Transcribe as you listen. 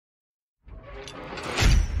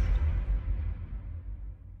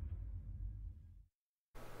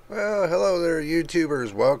Well, hello there,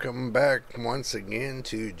 YouTubers. Welcome back once again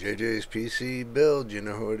to JJ's PC Build. You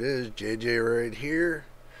know who it is, JJ right here.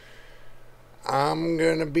 I'm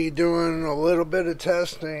going to be doing a little bit of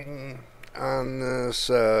testing on this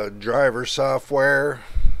driver software,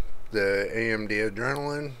 the AMD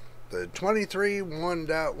Adrenalin, the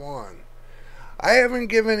 23.1.1. I haven't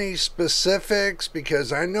given any specifics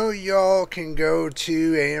because I know y'all can go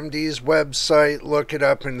to AMD's website, look it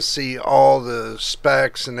up, and see all the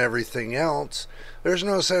specs and everything else. There's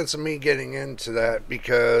no sense of me getting into that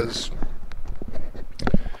because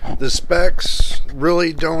the specs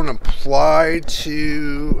really don't apply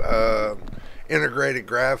to integrated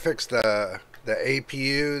graphics, the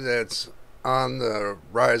APU that's on the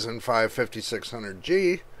Ryzen 5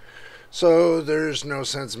 5600G. So there's no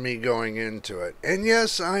sense of me going into it. And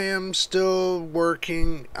yes, I am still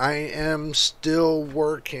working on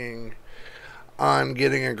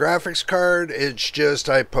getting a graphics card. It's just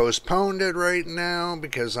I postponed it right now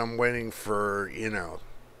because I'm waiting for,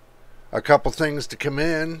 a couple things to come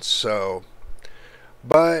in. So,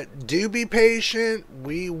 but do be patient.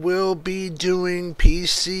 We will be doing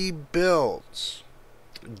PC builds.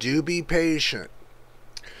 Do be patient.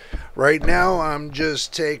 Right now, I'm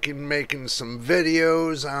just making some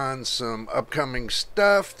videos on some upcoming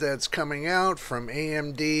stuff that's coming out from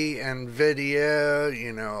AMD,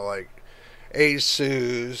 NVIDIA, like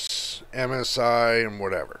Asus, MSI, and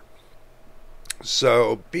whatever.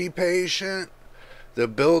 So be patient. The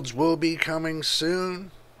builds will be coming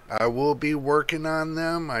soon. I will be working on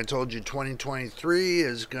them. I told you 2023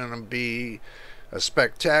 is going to be a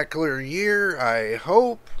spectacular year, I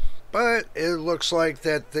hope. But it looks like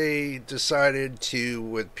that they decided to,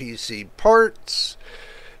 with PC parts,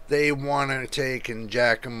 they want to take and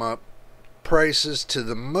jack them up prices to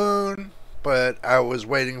the moon. But I was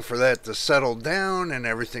waiting for that to settle down and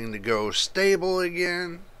everything to go stable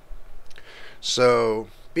again. So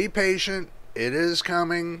be patient. It is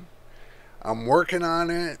coming. I'm working on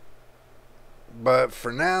it. But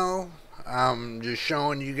for now, I'm just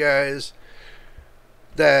showing you guys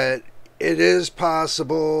that it is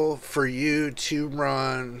possible for you to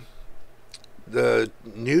run the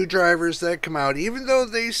new drivers that come out, even though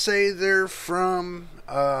they say they're from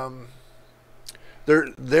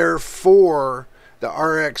they're for the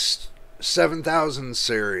RX 7000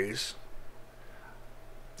 series.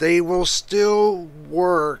 They will still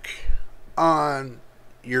work on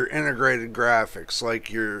your integrated graphics,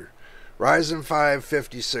 like your Ryzen 5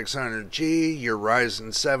 5600G, your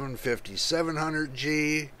Ryzen 7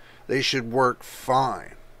 5700G. They should work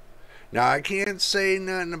fine. Now, I can't say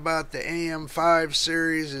nothing about the AM5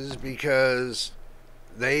 series is because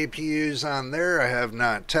the APUs on there I have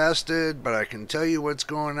not tested, but I can tell you what's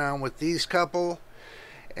going on with these couple.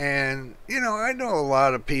 And, I know a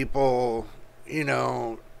lot of people,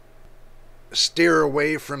 steer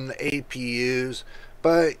away from the APUs,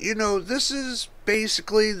 but, this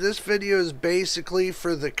video is basically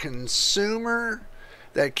for the consumer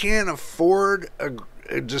that can't afford a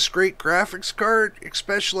discrete graphics card,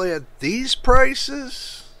 especially at these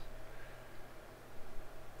prices.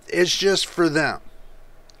 It's just for them.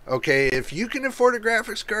 Okay, if you can afford a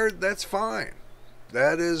graphics card, that's fine.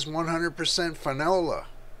 That is 100% Fanola.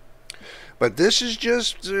 But this is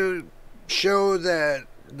just to show that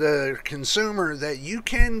the consumer that you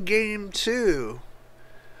can game too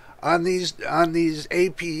on these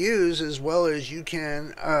APUs as well as you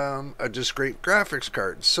can a discrete graphics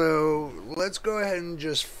card. So let's go ahead and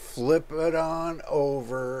just flip it on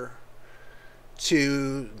over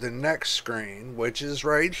to the next screen, which is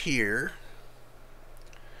right here.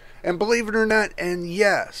 And believe it or not, and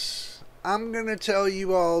yes, I'm going to tell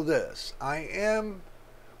you all this. I am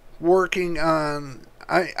working on,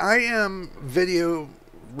 I am video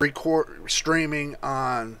streaming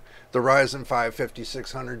on the Ryzen 5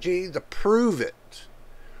 5600G to prove it.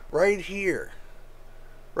 Right here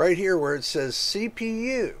where it says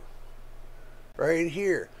CPU, right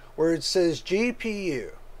here where it says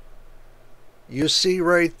GPU, you see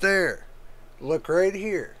right there, look right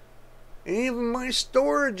here, and even my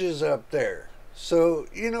storage is up there. So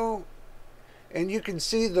and you can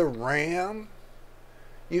see the RAM,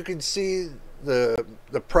 you can see the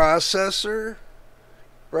processor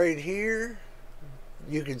right here.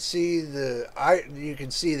 You can see the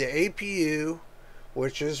APU,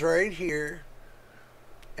 which is right here,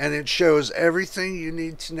 and it shows everything you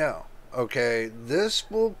need to know. Okay, this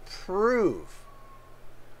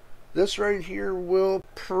right here will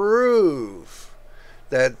prove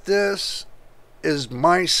that this is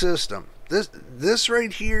my system. This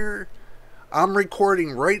right here, I'm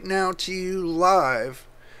recording right now to you live,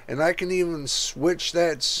 and I can even switch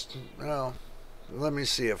that. Well, let me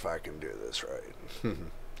see if I can do this right.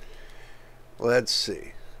 Let's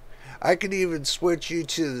see. I could even switch you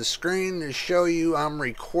to the screen to show you I'm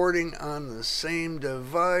recording on the same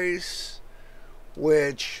device,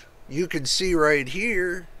 which you can see right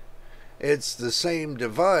here. It's the same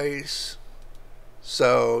device,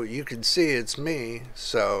 so you can see it's me.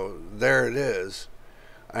 So there it is.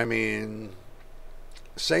 I mean,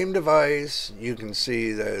 same device, you can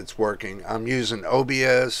see that it's working. I'm using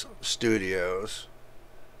OBS Studios,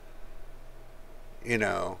 you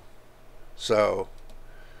know. So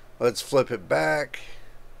let's flip it back.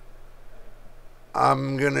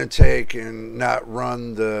 I'm gonna take and not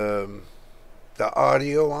run the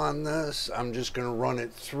audio on this. I'm just gonna run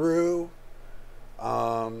it through.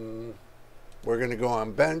 We're gonna go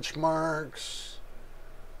on benchmarks.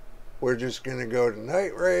 We're just gonna go to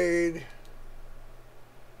Night Raid,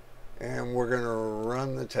 and we're gonna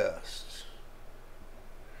run the tests.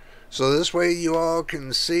 So this way you all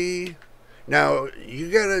can see. Now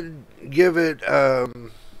you gotta give it.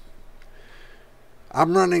 I'm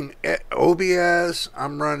running OBS.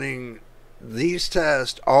 I'm running these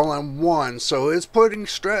tests all in one, so it's putting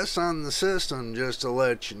stress on the system, just to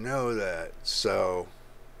let you know that. So,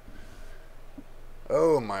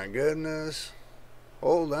 oh my goodness,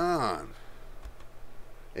 hold on,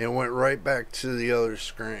 it went right back to the other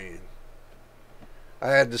screen.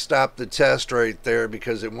 I had to stop the test right there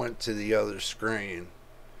because it went to the other screen.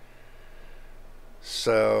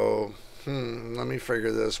 So let me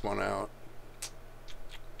figure this one out.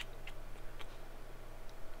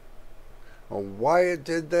 Well, why it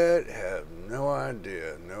did that, have no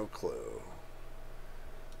idea, no clue.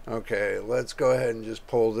 Okay, let's go ahead and just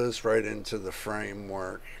pull this right into the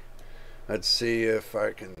framework. Let's see if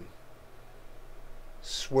I can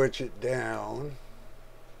switch it down.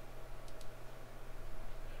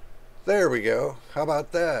 There we go. How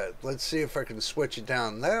about that? Let's see if I can switch it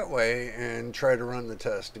down that way and try to run the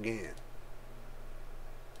test again.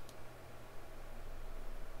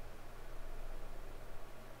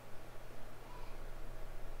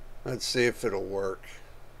 Let's see if it'll work.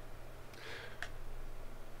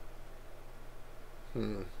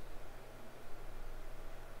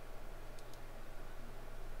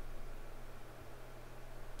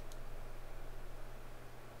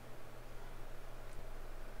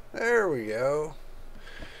 There we go.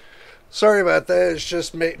 Sorry about that. It's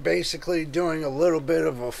just basically doing a little bit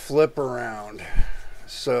of a flip around.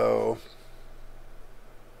 So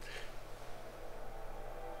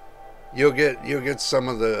you'll get some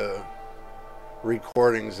of the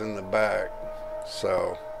recordings in the back.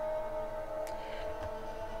 So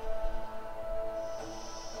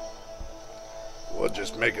we'll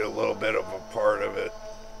just make it a little bit of a part of it.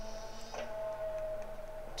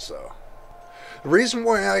 So the reason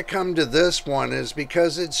why I come to this one is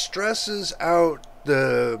because it stresses out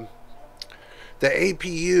the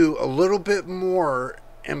APU a little bit more,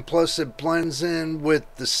 and plus it blends in with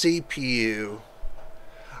the CPU.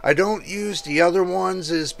 I don't use the other ones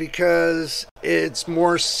is because it's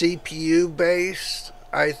more CPU based,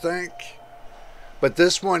 I think. But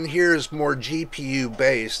this one here is more GPU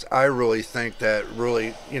based. I really think that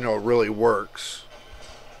really, really works.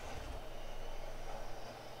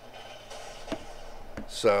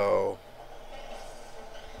 So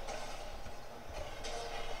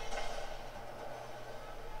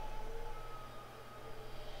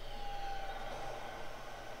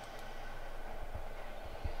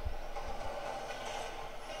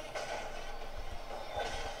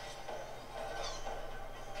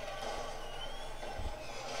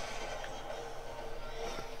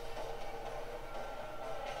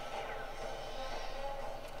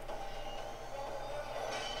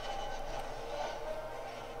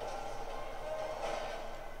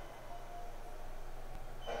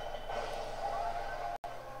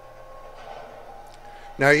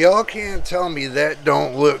now y'all can't tell me that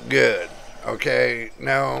don't look good. Okay,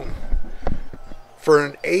 now for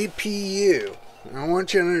an APU, I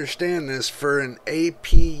want you to understand this, for an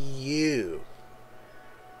APU,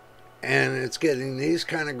 and it's getting these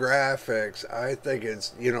kind of graphics, I think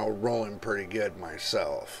it's, rolling pretty good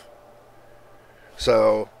myself.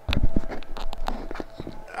 So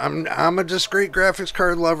I'm a discrete graphics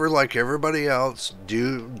card lover like everybody else.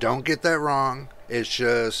 Don't get that wrong. It's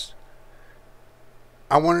just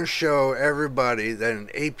I want to show everybody that an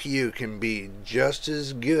APU can be just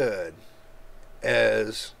as good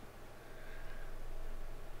as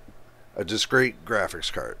a discrete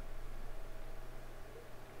graphics card.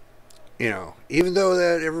 Even though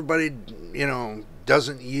that everybody,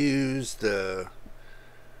 doesn't use the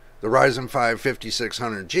Ryzen 5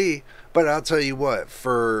 5600G, but I'll tell you what,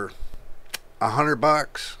 for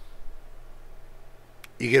 $100,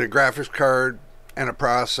 You get a graphics card and a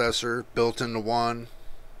processor built into one.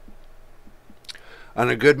 On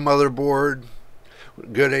a good motherboard,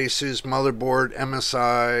 good Asus motherboard,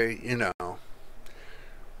 MSI,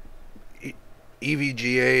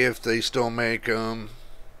 EVGA if they still make them,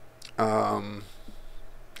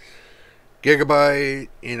 Gigabyte,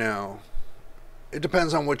 it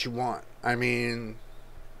depends on what you want. I mean,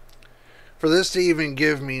 for this to even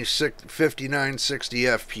give me 59, 60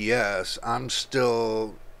 FPS, I'm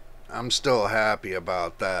still happy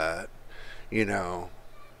about that.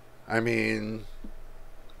 I mean,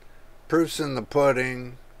 proof's in the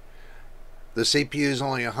pudding. The CPU is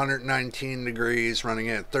only 119 degrees, running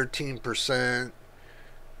at 13%.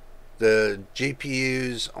 The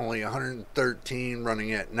GPU's only 113,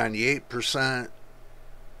 running at 98%.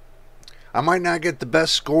 I might not get the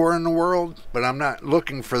best score in the world, but I'm not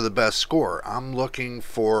looking for the best score. I'm looking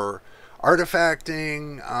for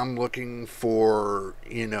artifacting. I'm looking for,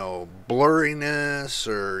 blurriness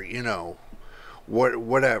or,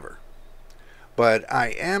 whatever. But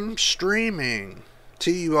I am streaming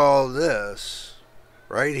to you all this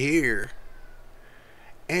right here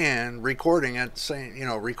and recording at the same,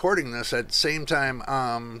 recording this at the same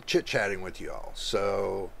time chit-chatting with you all.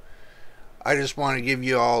 So I just want to give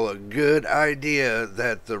you all a good idea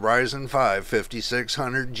that the Ryzen 5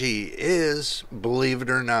 5600G is, believe it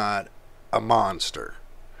or not, a monster.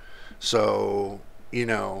 So,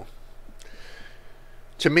 to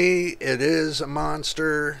me, it is a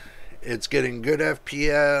monster. It's getting good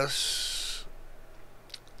FPS.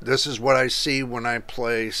 This is what I see when I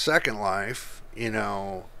play Second Life.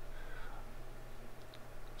 As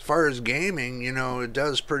far as gaming, it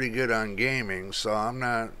does pretty good on gaming. So I'm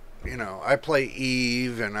not, I play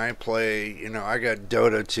Eve and I play, I got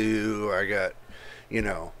Dota 2. I got,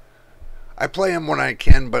 I play them when I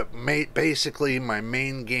can, but basically my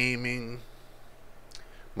main gaming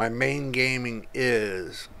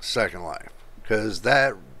is Second Life, because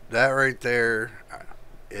that right there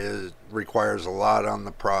requires a lot on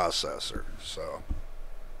the processor. So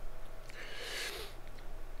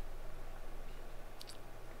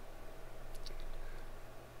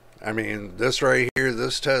I mean, this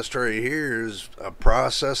test right here is a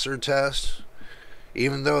processor test.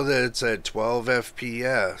 Even though that it's at 12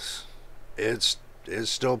 FPS, it's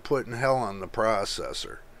still putting hell on the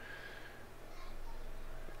processor.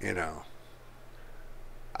 I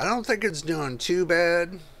don't think it's doing too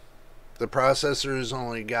bad. The processor has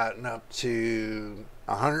only gotten up to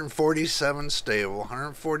 147 stable,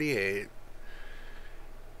 148.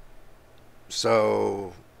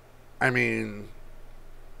 So, I mean,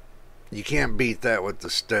 you can't beat that with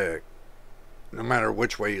the stick, no matter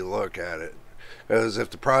which way you look at it. Because if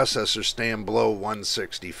the processor's staying below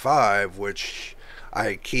 165, which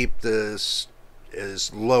I keep this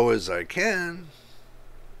as low as I can,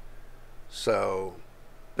 so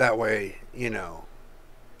that way,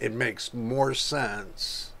 it makes more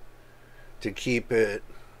sense to keep it,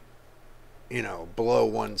 below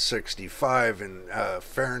 165 in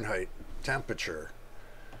Fahrenheit temperature.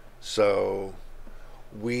 So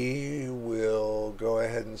we will go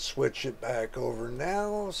ahead and switch it back over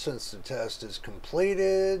now since the test is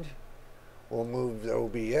completed. We'll move the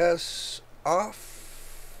OBS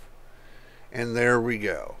off, and there we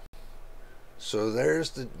go. So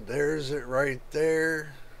there's it right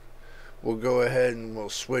there. We'll go ahead and we'll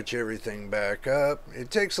switch everything back up.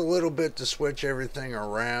 It takes a little bit to switch everything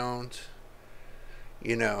around,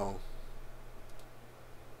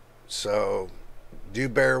 so do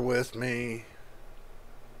bear with me.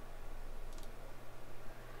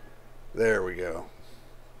 There we go.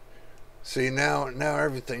 See, now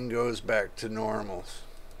everything goes back to normal.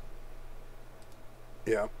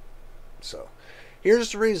 Yep. So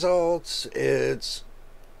here's the results. It's,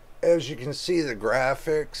 as you can see, the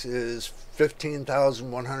graphics is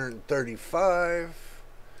 15,135.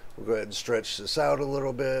 We'll go ahead and stretch this out a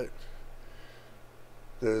little bit.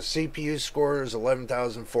 The CPU score is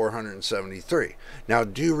 11,473. Now,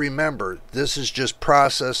 do remember, this is just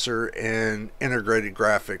processor and integrated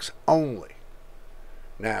graphics only.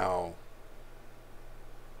 Now,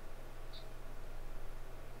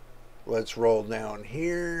 let's roll down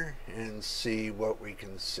here and see what we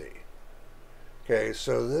can see. Okay,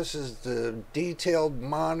 so this is the detailed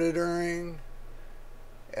monitoring.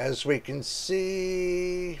 As we can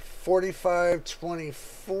see,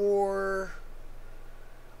 4524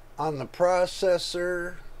 on the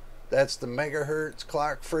processor. That's the megahertz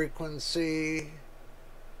clock frequency.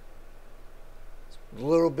 It's a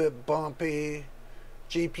little bit bumpy.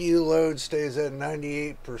 GPU load stays at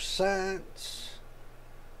 98%.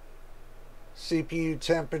 CPU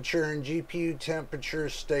temperature and GPU temperature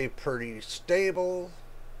stay pretty stable.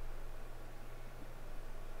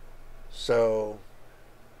 So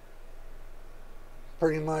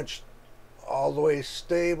pretty much all the way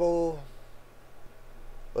stable.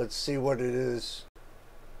 Let's see what it is.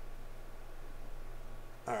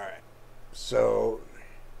 Alright, so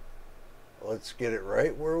let's get it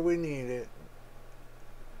right where we need it.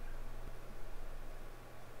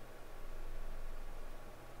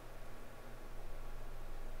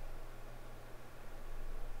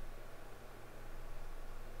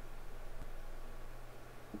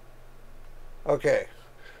 Okay,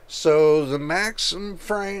 so the maximum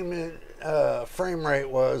frame rate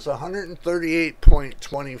was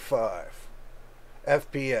 138.25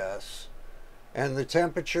 FPS, and the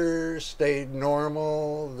temperature stayed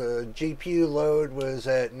normal. The GPU load was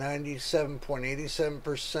at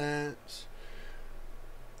 97.87%.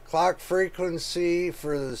 Clock frequency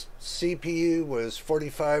for the CPU was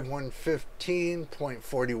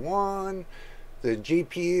 45115.41. The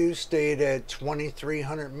GPU stayed at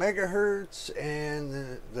 2300 megahertz,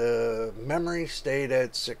 and the memory stayed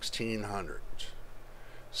at 1600.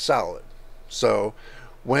 Solid. So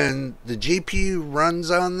when the GPU runs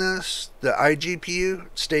on this, the iGPU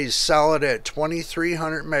stays solid at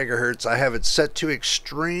 2300 megahertz. I have it set to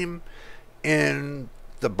extreme in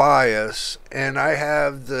the BIOS, and I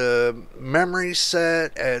have the memory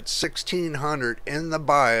set at 1600 in the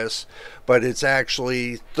BIOS, but it's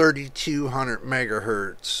actually 3200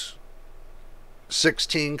 megahertz,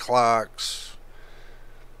 16 clocks,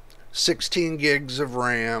 16 gigs of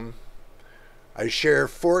RAM. I share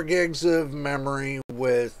 4 gigs of memory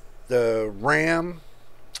with the RAM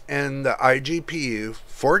and the iGPU,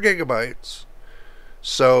 4 gigabytes.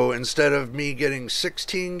 So instead of me getting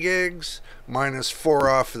 16 gigs, minus 4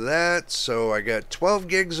 off of that, so I got 12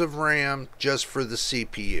 gigs of RAM just for the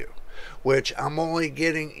CPU, which I'm only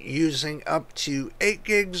using up to 8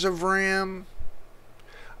 gigs of RAM.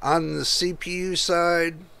 On the CPU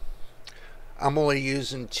side, I'm only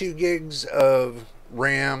using 2 gigs of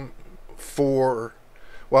RAM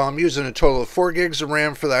I'm using a total of 4 gigs of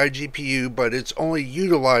RAM for the iGPU, but it's only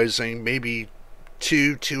utilizing maybe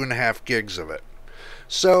 2.5 gigs of it.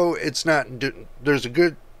 So it's not, there's a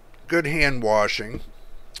good hand washing.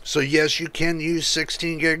 So yes, you can use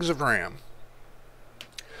 16 gigs of RAM.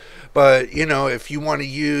 But, you know, if you want to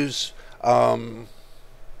use 8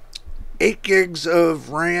 gigs of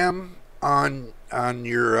RAM on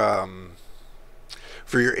your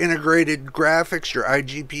for your integrated graphics, your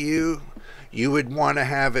iGPU, you would want to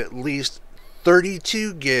have at least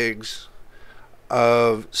 32 gigs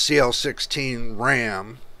of CL16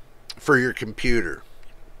 RAM for your computer,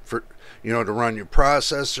 for, you know, to run your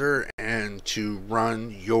processor and to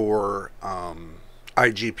run your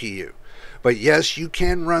iGPU. But yes, you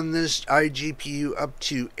can run this iGPU up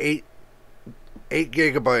to 8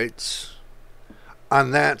 gigabytes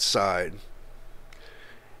on that side.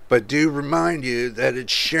 But do remind you that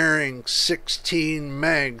it's sharing 16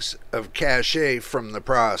 megs of cache from the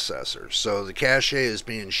processor. So the cache is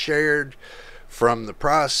being shared from the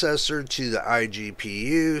processor to the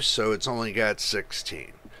iGPU, so it's only got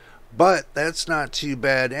 16. But that's not too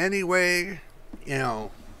bad anyway. You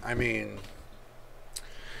know, I mean,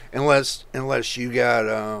 unless you got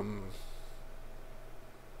a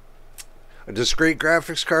discrete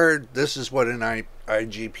graphics card, this is what an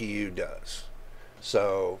iGPU does.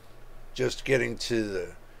 So just getting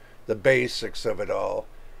to the basics of it all.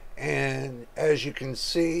 And as you can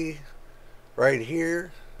see right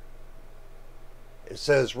here, it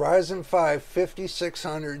says Ryzen 5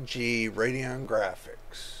 5600G Radeon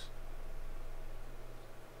graphics.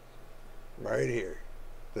 Right here.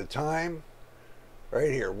 The time,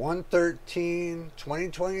 right here,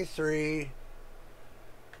 1/13/2023.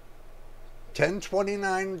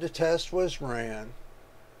 1029 the test was ran.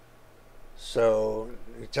 So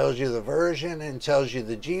it tells you the version and tells you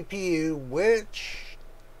the GPU, which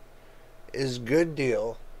is good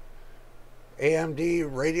deal. AMD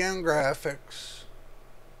Radeon graphics.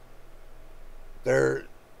 There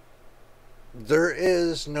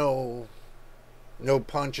is no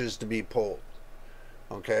punches to be pulled.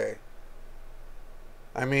 Okay?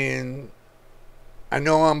 I mean, I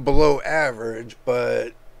know I'm below average,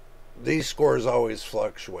 but these scores always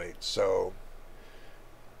fluctuate, so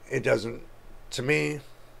it doesn't, to me,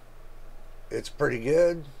 it's pretty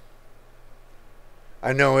good.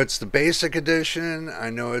 I know it's the basic edition. I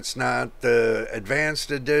know it's not the advanced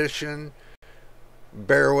edition.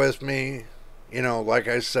 Bear with me. You know, like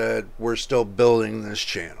I said, we're still building this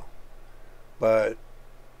channel. But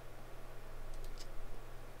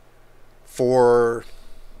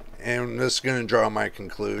and this is going to draw my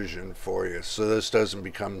conclusion for you, so this doesn't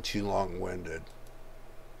become too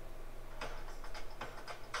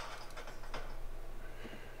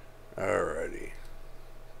Alrighty.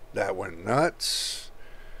 That went nuts.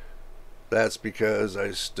 That's because I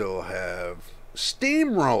still have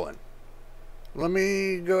Steam rolling. Let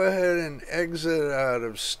me go ahead and exit out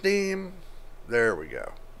of Steam. There we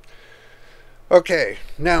go. Okay,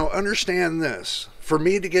 now understand this. For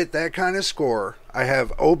me to get that kind of score, I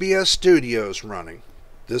have OBS Studios running.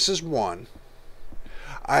 This is one.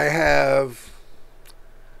 I have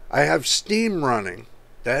Steam running.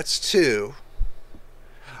 That's two.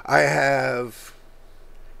 I have,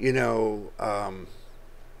 MSI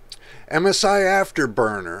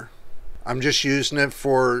Afterburner. I'm just using it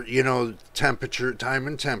for, temperature, time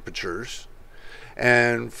and temperatures.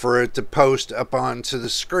 And for it to post up onto the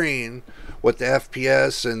screen what the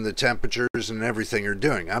FPS and the temperatures and everything are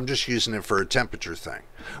doing. I'm just using it for a temperature thing.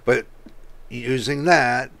 But using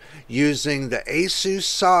that, using the ASUS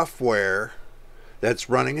software that's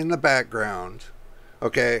running in the background,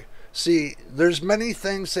 okay? See, there's many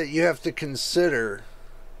things that you have to consider.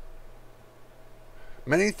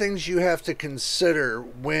 Many things you have to consider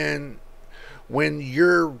when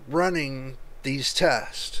you're running these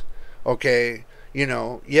tests, okay?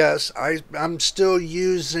 Yes, I'm still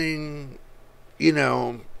using,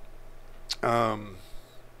 I'm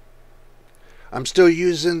still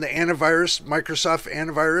using the antivirus, Microsoft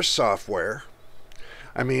antivirus software.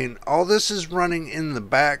 I mean, all this is running in the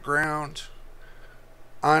background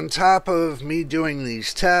on top of me doing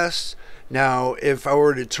these tests. Now, if I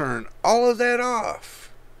were to turn all of that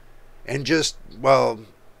off and just,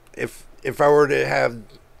 if I were to have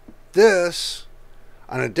this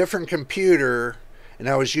on a different computer and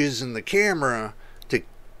I was using the camera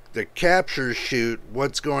to capture shoot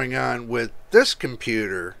what's going on with this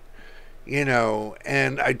computer,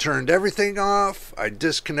 and I turned everything off, I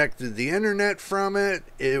disconnected the internet from it,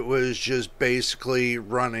 it was just basically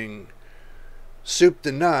running soup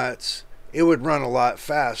to nuts, it would run a lot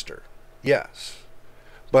faster, yes.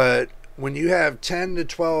 But when you have 10 to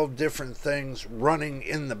 12 different things running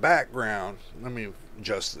in the background, let me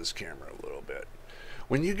adjust this camera a little bit.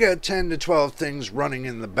 When you get 10 to 12 things running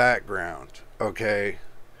in the background, okay,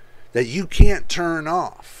 that you can't turn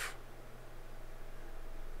off.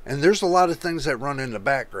 And there's a lot of things that run in the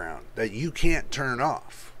background that you can't turn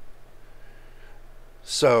off.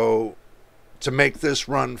 So, to make this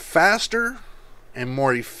run faster and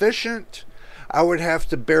more efficient, I would have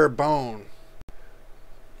to bare bone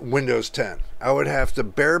Windows 10. I would have to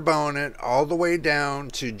bare bone it all the way down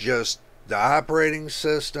to just the operating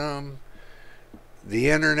system, the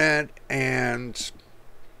internet, and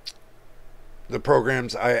the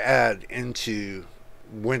programs I add into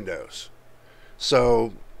Windows.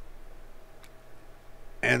 So,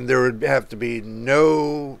 and there would have to be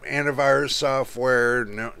no antivirus software,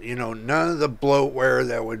 no, none of the bloatware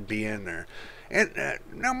that would be in there. And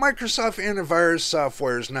now Microsoft antivirus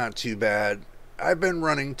software is not too bad. I've been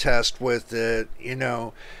running tests with it,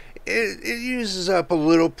 it uses up a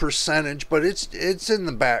little percentage, but it's in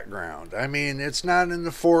the background. I mean, it's not in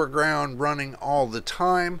the foreground running all the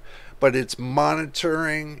time, but it's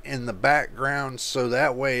monitoring in the background, so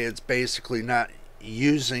that way it's basically not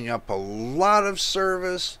using up a lot of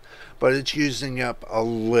service, but it's using up a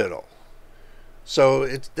little. So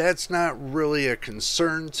that's not really a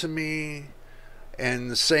concern to me.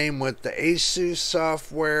 And the same with the ASUS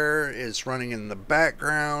software, it's running in the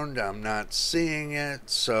background, I'm not seeing it.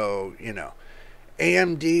 So,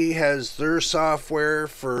 AMD has their software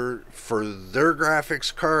for their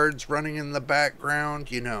graphics cards running in the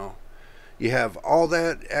background. You have all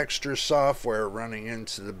that extra software running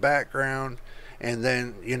into the background. And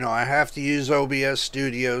then, I have to use OBS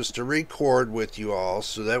Studios to record with you all,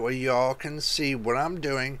 so that way you all can see what I'm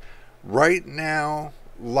doing right now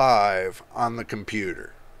live on the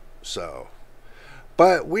computer. So,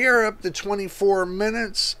 but we are up to 24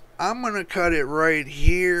 minutes. I'm going to cut it right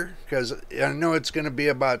here because I know it's going to be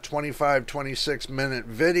about 25-26 minute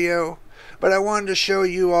video, but I wanted to show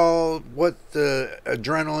you all what the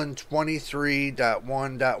Adrenalin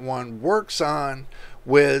 23.1.1 works on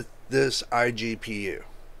with this iGPU.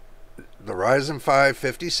 The Ryzen 5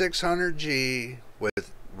 5600G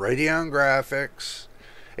with Radeon graphics.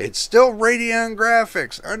 It's still Radeon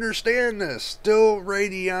graphics. Understand this. Still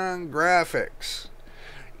Radeon graphics.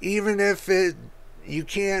 Even if you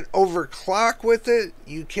can't overclock with it,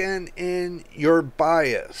 you can in your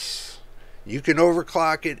BIOS. You can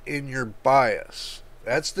overclock it in your BIOS.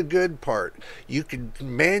 That's the good part. You can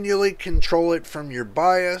manually control it from your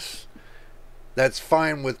BIOS. That's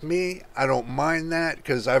fine with me. I don't mind that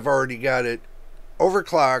because I've already got it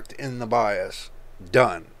overclocked in the BIOS.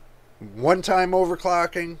 Done. One time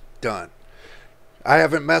overclocking, done. I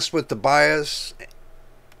haven't messed with the BIOS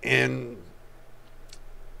in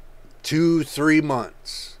 2-3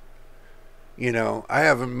 months. You know, I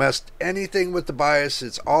haven't messed anything with the BIOS.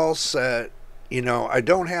 It's all set. You know, I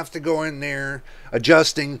don't have to go in there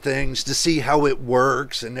adjusting things to see how it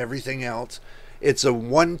works and everything else. It's a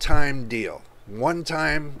one-time deal. One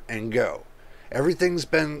time and go. Everything's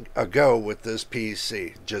been a go with this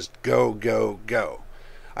PC. Just go, go, go.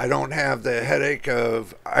 I don't have the headache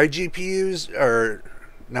of iGPUs, or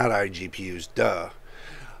not iGPUs, duh.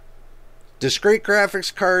 Discrete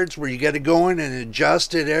graphics cards where you got to go in and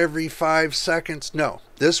adjust it every 5 seconds. No,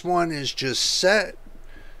 this one is just set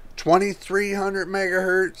 2300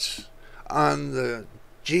 megahertz on the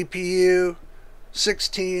GPU,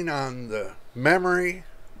 16 on the memory,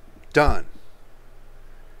 done.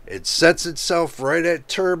 It sets itself right at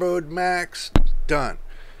turboed max, done.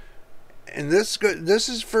 And this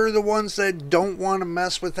is for the ones that don't want to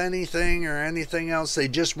mess with anything or anything else. They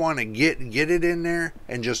just want to get it in there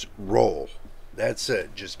and just roll. That's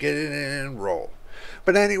it. Just get it in and roll.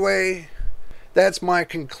 But anyway, that's my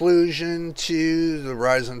conclusion to the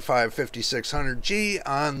Ryzen 5 5600G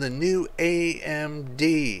on the new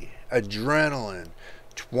AMD Adrenalin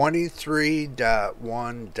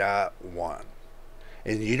 23.1.1.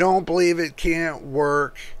 And you don't believe it can't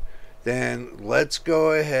work, then let's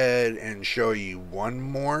go ahead and show you one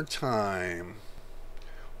more time,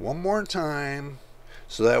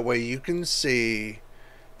 so that way you can see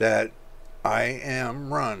that I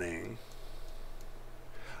am running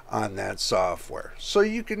on that software, so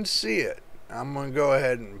you can see it. I'm going to go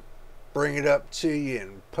ahead and bring it up to you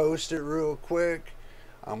and post it real quick.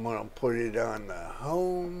 I'm going to put it on the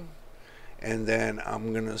home, and then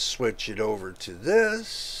I'm going to switch it over to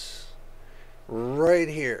this right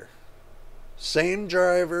here. Same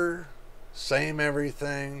driver, same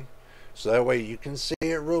everything, so that way you can see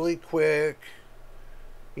it really quick.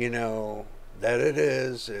 You know that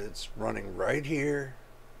it's running right here.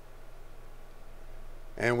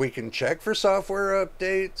 And we can check for software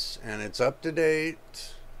updates, and it's up to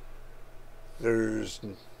date.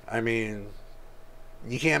 I mean,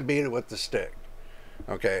 you can't beat it with the stick.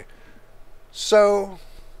 Okay. So,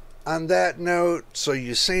 on that note, so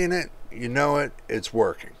you've seen it, you know it, it's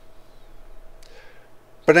working.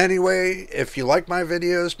 But anyway, if you like my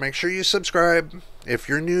videos, make sure you subscribe. If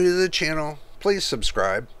you're new to the channel, please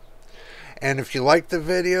subscribe. And if you like the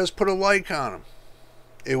videos, put a like on them.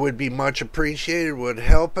 It would be much appreciated. It would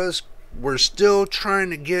help us. We're still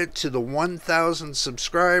trying to get to the 1,000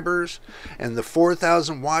 subscribers and the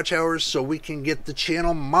 4,000 watch hours so we can get the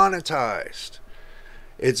channel monetized.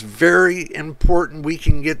 It's very important we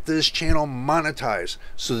can get this channel monetized,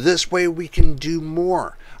 so this way we can do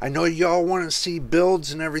more. I know y'all want to see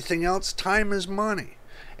builds and everything else. Time is money.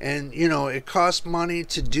 And, you know, it costs money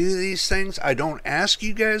to do these things. I don't ask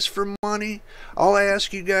you guys for money. All I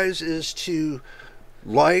ask you guys is to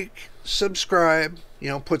like, subscribe, you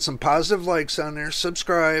know, put some positive likes on there,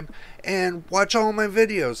 subscribe, and watch all my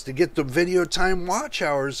videos to get the video time watch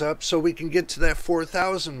hours up so we can get to that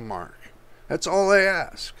 4,000 mark. That's all I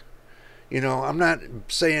ask. You know, I'm not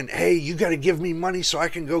saying, hey, you got to give me money so I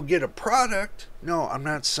can go get a product. No, I'm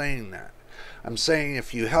not saying that. I'm saying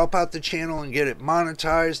if you help out the channel and get it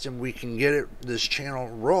monetized and we can get this channel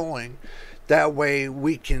rolling, that way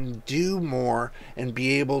we can do more and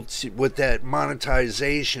be able to, with that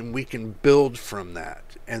monetization, we can build from that.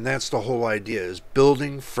 And that's the whole idea, is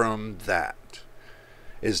building from that,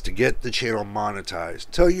 is to get the channel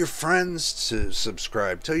monetized. Tell your friends to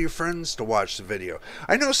subscribe. Tell your friends to watch the video.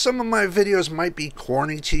 I know some of my videos might be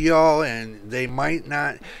corny to y'all, and they might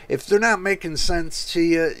not. If they're not making sense to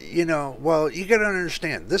you, you know, well, you got to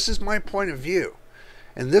understand, this is my point of view.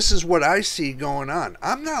 And this is what I see going on.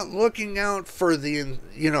 I'm not looking out for the,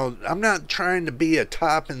 you know, I'm not trying to be a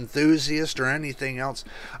top enthusiast or anything else.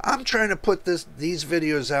 I'm trying to put these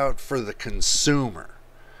videos out for the consumer.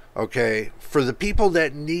 Okay, for the people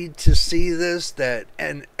that need to see this, that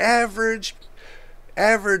an average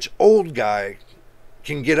old guy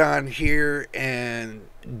can get on here and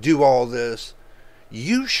do all this.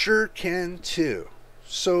 You sure can too.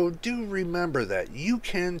 So do remember that you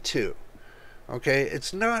can too. Okay,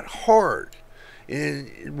 it's not hard.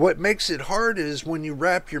 And what makes it hard is when you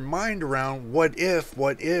wrap your mind around what if,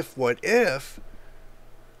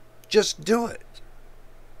 just do it.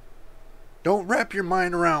 Don't wrap your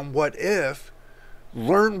mind around what if.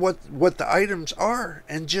 Learn what the items are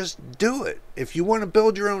and just do it. If you want to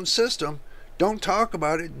build your own system, don't talk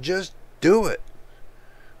about it, just do it.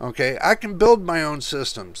 Okay, I can build my own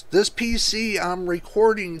systems. This PC I'm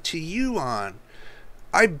recording to you on,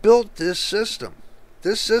 I built this system.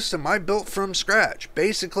 This system I built from scratch.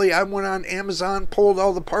 Basically, I went on Amazon, pulled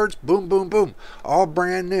all the parts, boom, boom, boom, all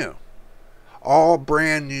brand new. All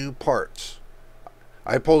brand new parts.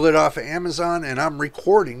 I pulled it off of Amazon, and I'm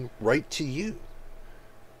recording right to you.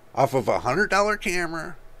 Off of a $100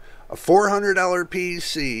 camera, a $400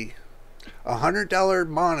 PC, a $100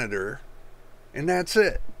 monitor, and that's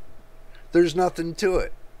it. There's nothing to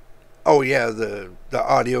it. Oh yeah, the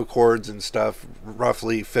audio cords and stuff,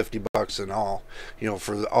 roughly $50 in all. You know,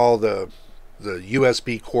 for all the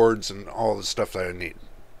USB cords and all the stuff that I need.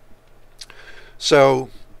 So,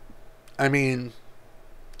 I mean,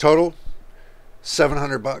 total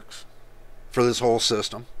 $700 for this whole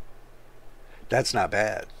system. That's not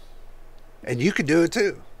bad. And you could do it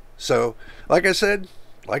too. So, like I said,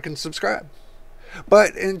 like and subscribe.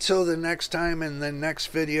 But until the next time in the next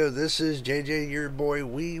video, this is JJ, your boy.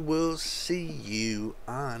 We will see you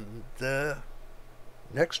on the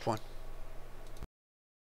next one.